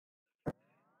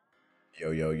Yo,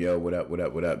 yo, yo, what up, what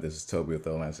up, what up? This is Toby with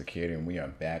Online Security, and we are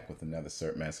back with another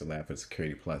Cert Master Lab for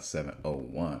Security Plus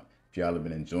 701. If y'all have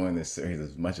been enjoying this series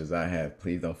as much as I have,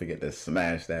 please don't forget to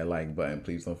smash that like button.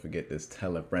 Please don't forget to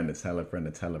tell a friend, to tell a friend,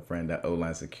 to tell a friend that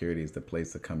Online Security is the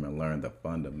place to come and learn the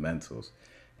fundamentals.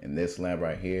 In this lab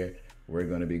right here, we're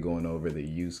going to be going over the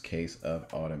use case of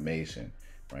automation,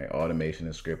 right? Automation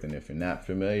and scripting. If you're not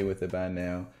familiar with it by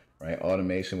now, right?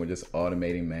 Automation, we're just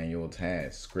automating manual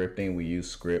tasks. Scripting, we use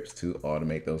scripts to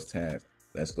automate those tasks.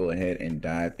 Let's go ahead and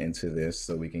dive into this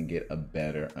so we can get a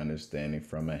better understanding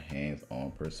from a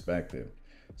hands-on perspective.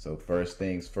 So first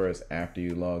things first, after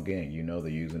you log in, you know the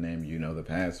username, you know the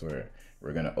password.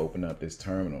 We're gonna open up this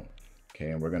terminal, okay?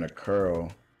 And we're gonna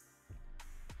curl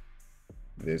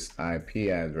this IP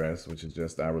address, which is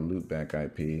just our loopback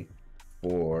IP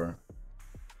for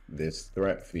this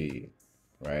threat feed.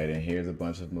 Right, and here's a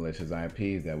bunch of malicious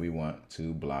IPs that we want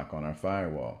to block on our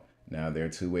firewall. Now, there are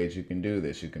two ways you can do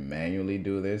this. You can manually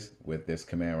do this with this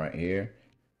command right here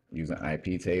using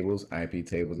IP tables. IP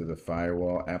tables is a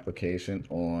firewall application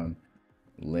on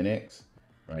Linux,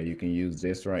 right? You can use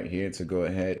this right here to go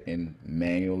ahead and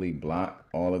manually block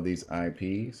all of these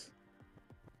IPs.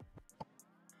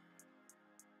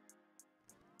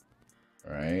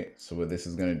 Right, so what this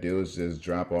is going to do is just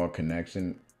drop all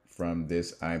connection from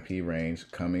this IP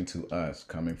range coming to us,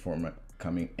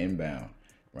 coming inbound,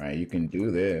 right? You can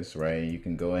do this, right? You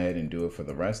can go ahead and do it for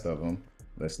the rest of them.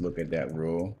 Let's look at that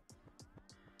rule,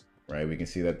 right? We can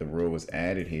see that the rule was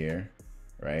added here,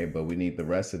 right? But we need the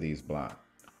rest of these blocked,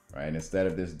 right? Instead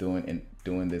of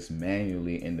doing this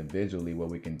manually, individually, what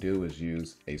we can do is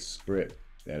use a script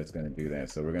that is going to do that.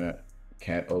 So we're going to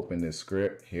cat open this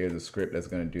script. Here's a script that's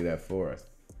going to do that for us.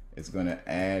 It's going to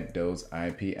add those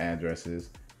IP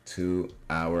addresses to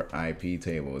our IP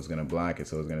table. It's going to block it.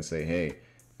 So it's going to say, hey,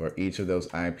 for each of those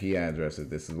IP addresses,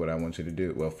 this is what I want you to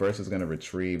do. Well, first it's going to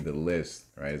retrieve the list,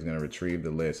 right? It's going to retrieve the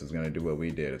list. It's going to do what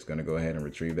we did. It's going to go ahead and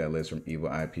retrieve that list from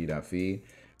evilip.feed.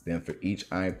 Then for each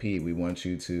IP, we want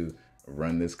you to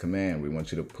run this command. We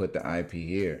want you to put the IP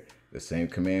here. The same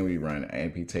command we run,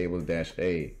 IP tables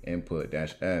 -a, input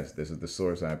 -s. This is the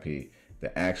source IP.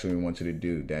 The action we want you to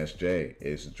do, -j,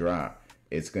 is drop.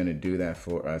 It's going to do that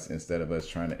for us instead of us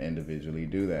trying to individually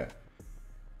do that.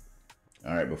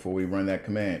 All right, before we run that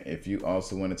command, if you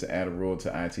also wanted to add a rule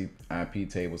to IP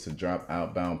tables to drop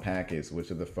outbound packets,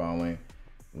 which of the following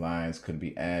lines could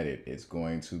be added? It's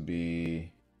going to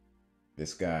be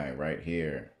this guy right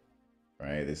here,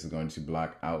 right? This is going to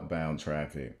block outbound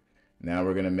traffic. Now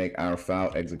we're going to make our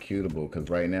file executable, because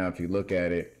right now, if you look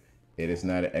at it, it is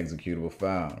not an executable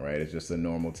file, right? It's just a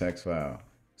normal text file.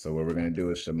 So what we're going to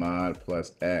do is chmod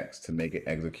plus X to make it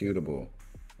executable.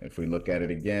 If we look at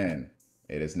it again,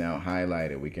 it is now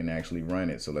highlighted. We can actually run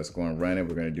it. So let's go and run it.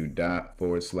 We're going to do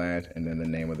 // and then the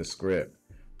name of the script.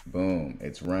 Boom,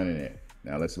 it's running it.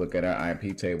 Now let's look at our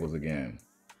IP tables again.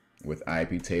 With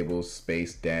IP tables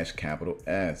space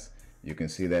 -S, you can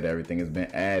see that everything has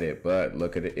been added, but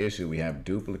look at the issue. We have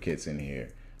duplicates in here.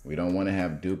 We don't want to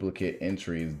have duplicate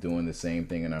entries doing the same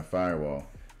thing in our firewall.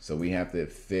 So we have to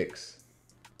fix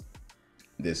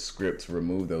this script to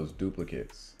remove those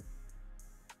duplicates.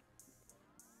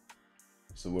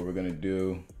 So what we're going to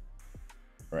do,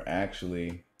 or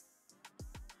actually,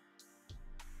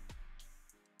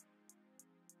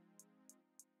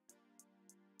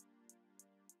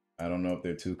 I don't know if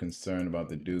they're too concerned about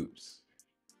the dupes.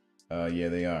 Yeah,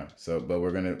 they are. So, but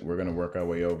we're gonna work our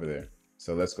way over there.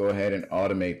 So let's go ahead and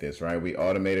automate this, right? We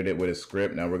automated it with a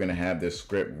script. Now we're gonna have this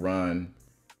script run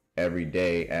every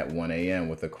day at 1 a.m.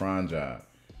 with a cron job.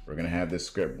 We're gonna have this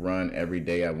script run every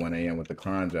day at 1 a.m. with the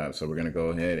cron job. So we're gonna go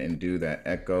ahead and do that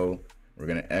echo. We're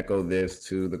gonna echo this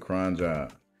to the cron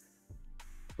job.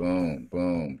 Boom,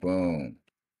 boom, boom.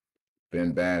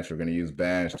 Then bash, we're gonna use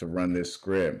bash to run this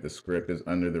script. The script is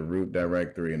under the root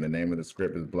directory and the name of the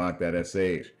script is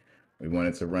block.sh. We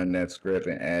wanted to run that script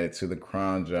and add it to the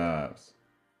cron jobs.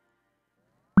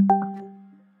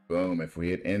 Boom, if we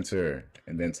hit enter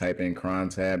and then type in cron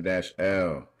tab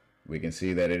 -L, we can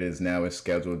see that it is now a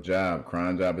scheduled job.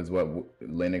 Cron job is what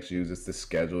Linux uses to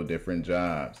schedule different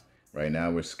jobs. Right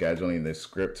now we're scheduling this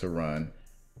script to run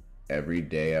every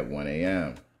day at 1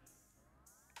 a.m.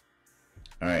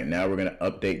 All right, now we're gonna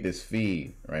update this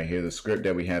feed. Right here, the script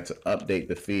that we have to update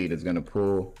the feed is gonna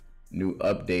pull new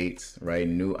updates, right?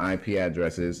 New IP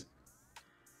addresses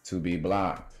to be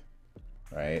blocked,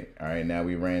 right? All right, now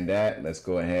we ran that. Let's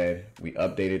go ahead. We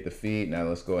updated the feed. Now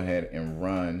let's go ahead and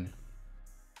run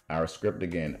our script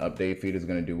again. Update feed is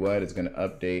going to do what? It's going to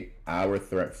update our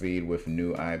threat feed with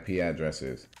new IP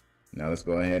addresses. Now let's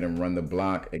go ahead and run the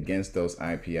block against those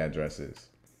IP addresses.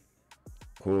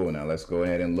 Cool. Now let's go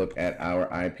ahead and look at our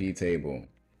IP table.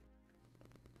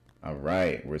 All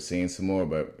right, we're seeing some more,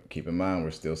 but keep in mind, we're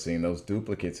still seeing those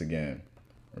duplicates again.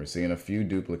 We're seeing a few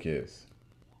duplicates.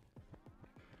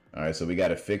 All right, so we got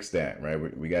to fix that, right?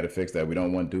 We got to fix that. We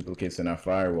don't want duplicates in our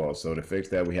firewall. So to fix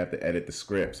that, we have to edit the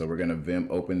script. So we're going to vim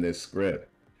open this script.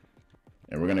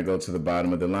 And we're going to go to the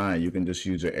bottom of the line. You can just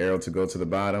use your arrow to go to the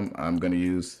bottom. I'm going to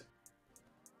use,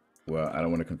 well, I don't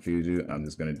want to confuse you. I'm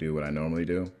just going to do what I normally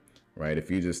do, right?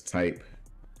 If you just type,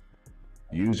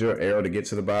 use your arrow to get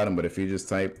to the bottom, but if you just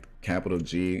type capital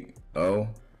G-O,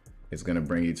 it's going to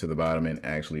bring you to the bottom and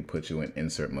actually put you in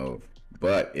insert mode.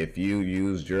 But if you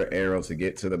used your arrow to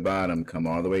get to the bottom, come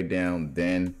all the way down,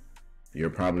 then you'll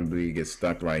probably get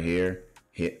stuck right here.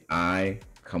 Hit I,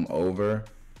 come over,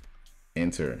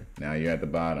 enter. Now you're at the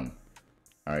bottom.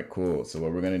 All right, cool. So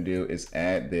what we're going to do is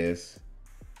add this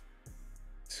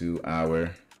to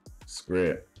our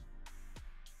script.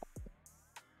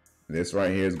 This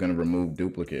right here is going to remove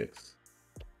duplicates.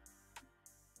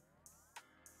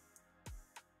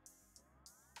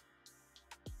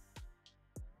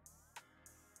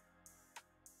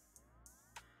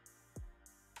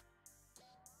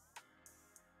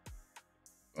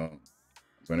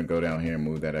 I'm going to go down here and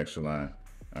move that extra line.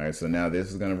 All right, so now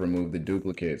this is going to remove the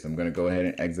duplicates. I'm going to go ahead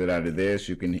and exit out of this.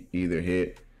 You can either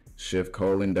hit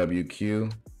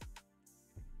Shift:WQ.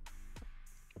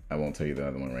 I won't tell you the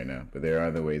other one right now, but there are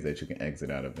other ways that you can exit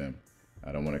out of them.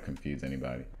 I don't want to confuse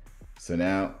anybody. So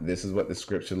now this is what the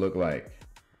script should look like,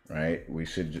 right? We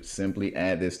should just simply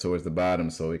add this towards the bottom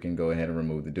so we can go ahead and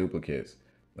remove the duplicates.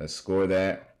 Let's score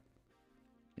that.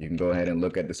 You can go ahead and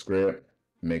look at the script,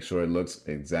 make sure it looks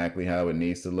exactly how it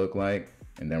needs to look like,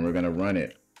 and then we're going to run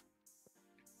it.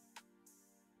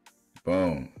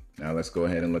 Boom. Now let's go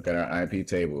ahead and look at our IP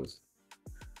tables.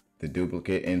 The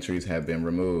duplicate entries have been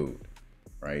removed,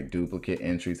 right? Duplicate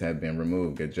entries have been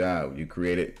removed. Good job. You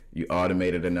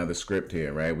automated another script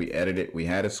here, right? We edited, we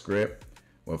had a script.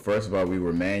 Well, first of all, we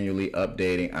were manually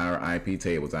updating our IP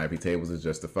tables. IP tables is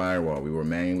just a firewall. We were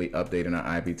manually updating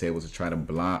our IP tables to try to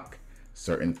block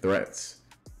certain threat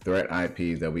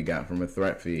IPs that we got from a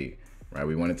threat feed. Right,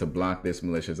 we wanted to block this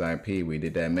malicious IP. We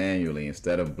did that manually.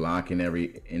 Instead of blocking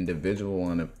every individual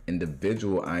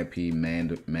IP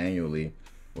manually,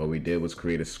 what we did was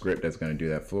create a script that's going to do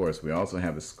that for us. We also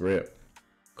have a script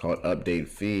called update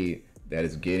feed that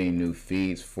is getting new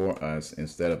feeds for us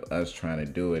instead of us trying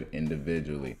to do it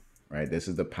individually. Right, this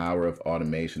is the power of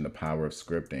automation, the power of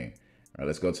scripting. All right,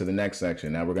 let's go to the next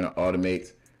section. Now we're going to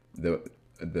automate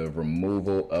the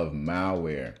removal of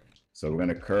malware. So we're going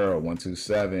to curl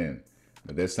 127.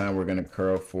 But this time we're going to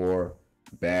curl for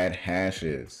bad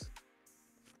hashes,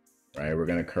 right? We're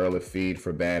going to curl a feed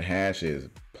for bad hashes.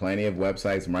 Plenty of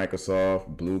websites,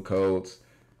 Microsoft, Blue Coats,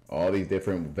 all these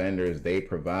different vendors, they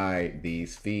provide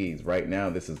these feeds. Right now,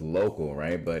 this is local,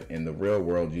 right? But in the real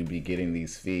world, you'd be getting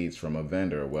these feeds from a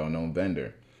vendor, a well-known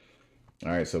vendor.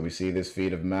 All right, so we see this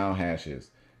feed of mal hashes.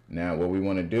 Now, what we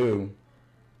want to do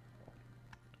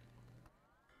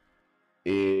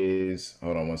is,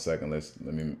 hold on one second.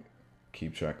 Let me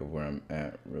keep track of where I'm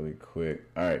at really quick.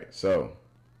 All right, so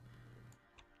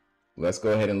let's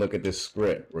go ahead and look at this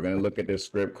script. We're going to look at this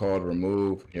script called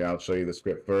remove. Here, I'll show you the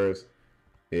script first.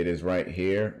 It is right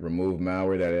here, remove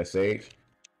malware.sh.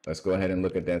 Let's go ahead and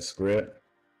look at that script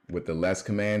with the less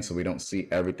command so we don't see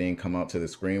everything come out to the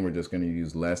screen. We're just going to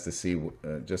use less to see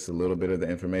just a little bit of the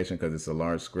information because it's a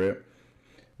large script.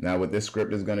 Now what this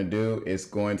script is going to do is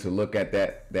going to look at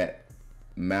that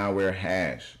malware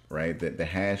hash, right? The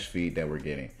hash feed that we're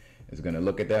getting. It's going to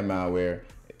look at that malware.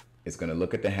 It's going to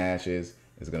look at the hashes.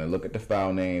 It's going to look at the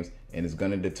file names, and it's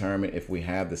going to determine if we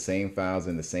have the same files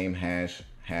and the same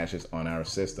hashes on our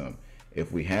system.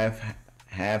 If we have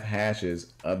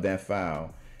hashes of that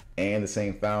file and the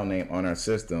same file name on our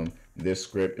system, this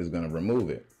script is going to remove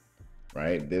it,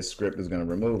 right? This script is going to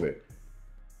remove it.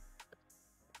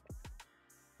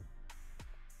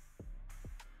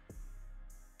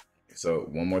 So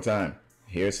one more time,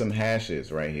 here's some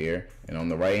hashes right here. And on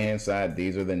the right hand side,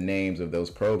 these are the names of those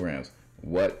programs.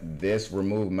 What this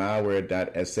remove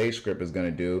malware.sh script is going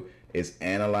to do is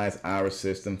analyze our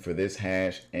system for this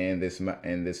hash and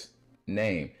this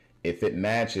name. If it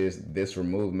matches, this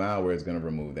remove malware is going to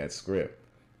remove that script.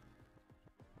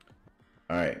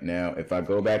 All right, now if I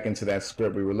go back into that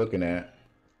script we were looking at,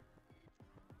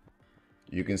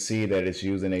 you can see that it's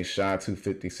using a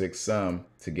SHA-256 sum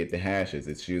to get the hashes.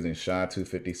 It's using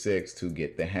SHA-256 to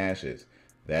get the hashes.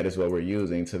 That is what we're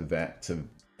using to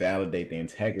validate the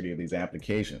integrity of these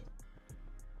applications.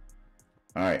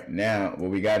 All right, now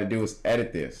what we got to do is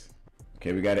edit this.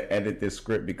 Okay, we got to edit this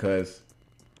script because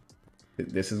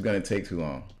this is going to take too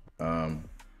long.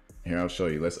 Here, I'll show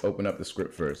you. Let's open up the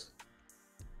script first.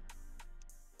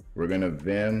 We're going to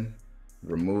vim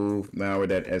remove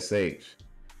malware.sh.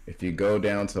 If you go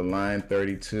down to line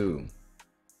 32,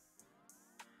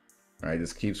 all right,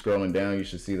 just keep scrolling down. You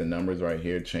should see the numbers right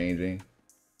here changing.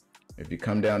 If you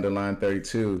come down to line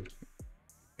 32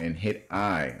 and hit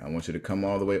I want you to come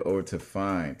all the way over to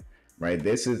find, right?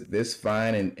 This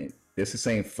find, and this is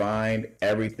saying find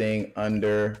everything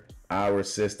under our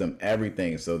system,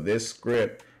 everything. So this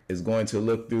script is going to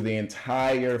look through the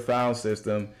entire file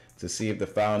system to see if the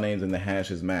file names and the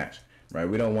hashes match, right?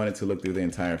 We don't want it to look through the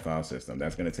entire file system.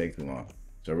 That's going to take too long.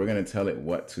 So we're going to tell it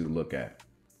what to look at,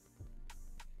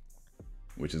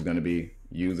 which is going to be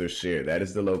user share. That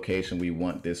is the location we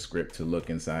want this script to look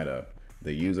inside of,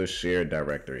 the user share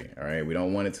directory. All right, we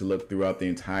don't want it to look throughout the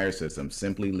entire system.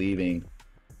 Simply leaving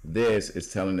this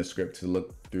is telling the script to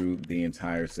look through the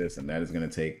entire system. That is going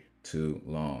to take too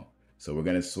long. So we're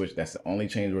going to switch. That's the only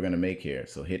change we're going to make here.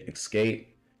 So hit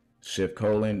escape, shift :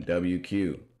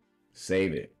 WQ,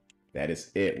 save it. That is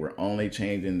it. We're only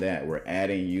changing that. We're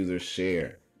adding user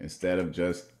share instead of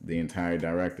just the entire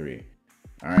directory.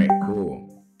 All right,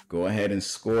 cool. Go ahead and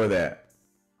score that.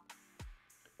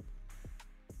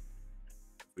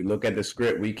 If we look at the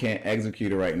script, we can't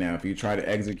execute it right now. If you try to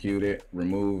execute it,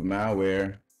 remove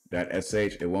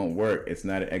malware.sh, it won't work. It's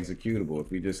not an executable. If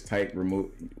we just type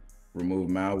remove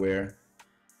malware.sh,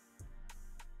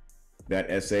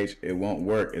 it won't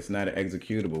work. It's not an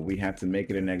executable. We have to make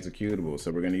it an executable. So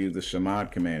we're going to use the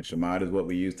chmod command. Chmod is what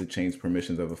we use to change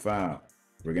permissions of a file.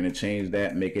 We're going to change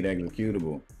that, make it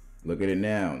executable. Look at it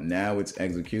now. Now it's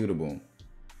executable.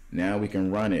 Now we can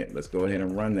run it. Let's go ahead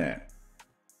and run that.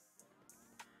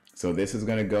 So this is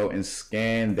going to go and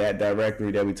scan that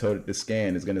directory that we told it to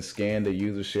scan. It's going to scan the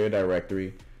user share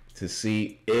directory to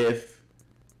see if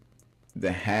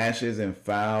the hashes and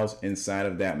files inside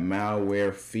of that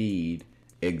malware feed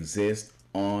exist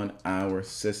on our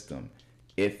system.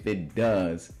 If it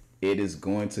does, it is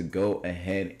going to go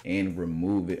ahead and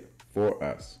remove it for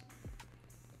us.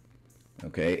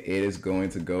 Okay, it is going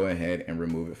to go ahead and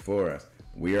remove it for us.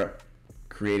 We are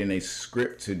creating a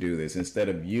script to do this. Instead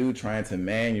of you trying to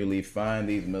manually find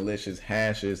these malicious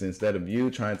hashes, instead of you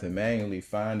trying to manually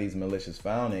find these malicious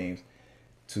file names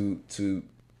to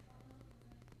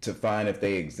find if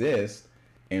they exist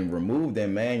and remove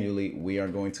them manually, we are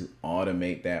going to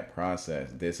automate that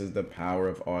process. This is the power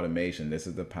of automation. This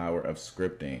is the power of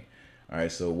scripting. All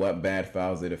right, so what bad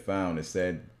files did it found? It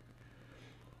said,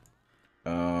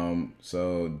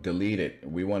 so delete it.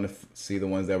 We want to see the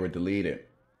ones that were deleted.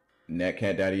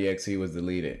 Netcat.exe was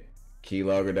deleted.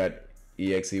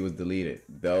 Keylogger.exe was deleted.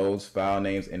 Those file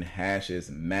names and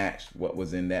hashes matched what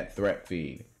was in that threat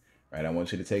feed. Right? I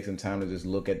want you to take some time to just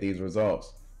look at these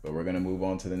results, but we're going to move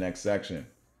on to the next section.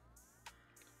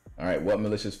 All right, what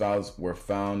malicious files were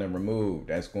found and removed?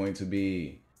 That's going to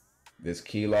be this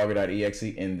keylogger.exe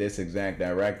in this exact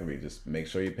directory. Just make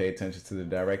sure you pay attention to the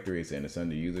directory it's in. It's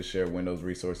under user share Windows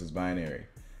resources binary.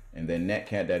 And then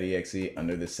netcat.exe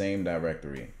under the same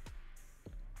directory.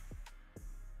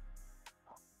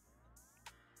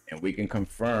 And we can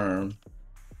confirm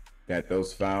that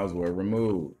those files were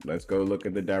removed. Let's go look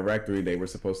at the directory they were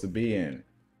supposed to be in.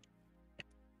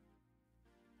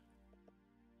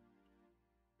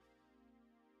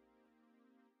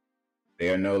 They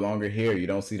are no longer here. You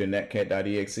don't see the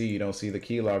netcat.exe. You don't see the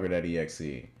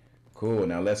keylogger.exe. Cool.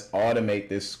 Now let's automate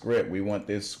this script. We want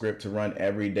this script to run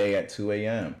every day at 2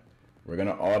 a.m. We're going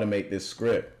to automate this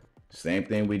script. Same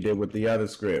thing we did with the other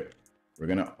script. We're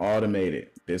going to automate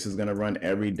it. This is going to run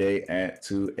every day at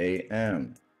 2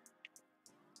 a.m.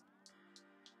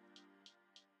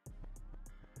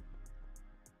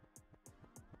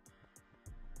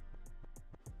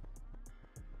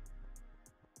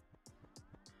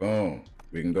 Boom.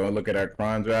 We can go and look at our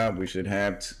cron job. We should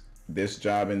have this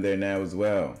job in there now as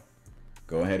well.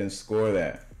 Go ahead and score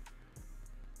that.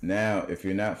 Now, if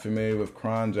you're not familiar with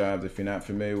cron jobs, if you're not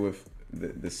familiar with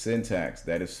the syntax,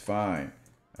 that is fine.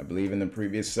 I believe in the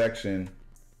previous section,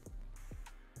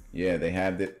 yeah, they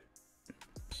have it.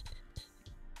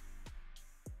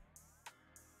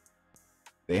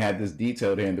 They had this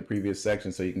detailed here in the previous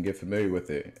section so you can get familiar with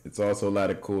it. It's also a lot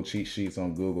of cool cheat sheets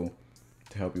on Google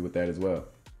to help you with that as well.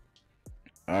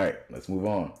 All right, let's move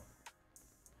on.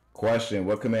 Question,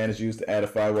 what command is used to add a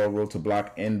firewall rule to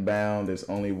block inbound? There's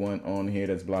only one on here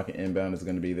that's blocking inbound. It's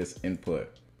going to be this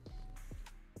input.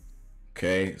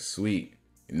 Okay, sweet.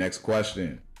 Next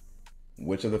question.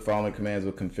 Which of the following commands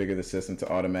will configure the system to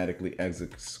automatically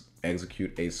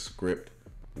execute a script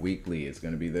weekly? It's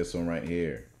going to be this one right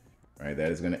here. All right,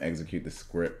 that is going to execute the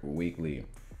script weekly.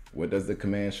 What does the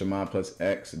command chmod plus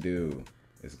X do?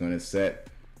 It's going to set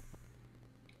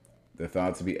They're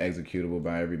thought to be executable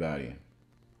by everybody.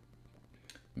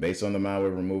 Based on the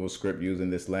malware removal script used in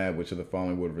this lab, which of the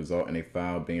following would result in a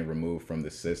file being removed from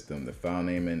the system? The file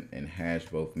name and hash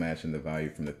both matching the value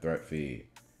from the threat feed.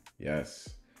 Yes.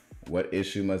 What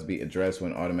issue must be addressed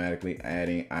when automatically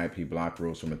adding IP block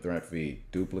rules from a threat feed?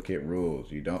 Duplicate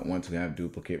rules. You don't want to have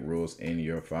duplicate rules in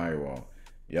your firewall.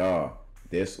 Y'all,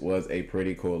 this was a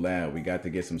pretty cool lab. We got to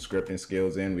get some scripting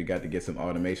skills in. We got to get some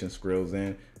automation skills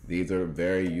in. These are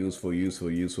very useful,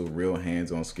 real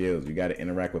hands-on skills. You got to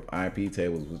interact with IP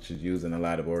tables, which is used in a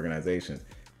lot of organizations.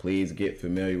 Please get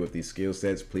familiar with these skill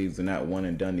sets. Please do not one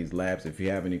and done these labs. If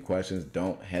you have any questions,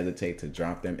 don't hesitate to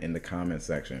drop them in the comment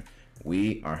section.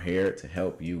 We are here to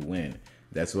help you win.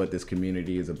 That's what this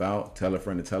community is about. Tell a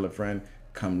friend to tell a friend.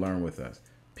 Come learn with us.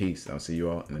 Peace. I'll see you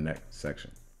all in the next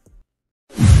section.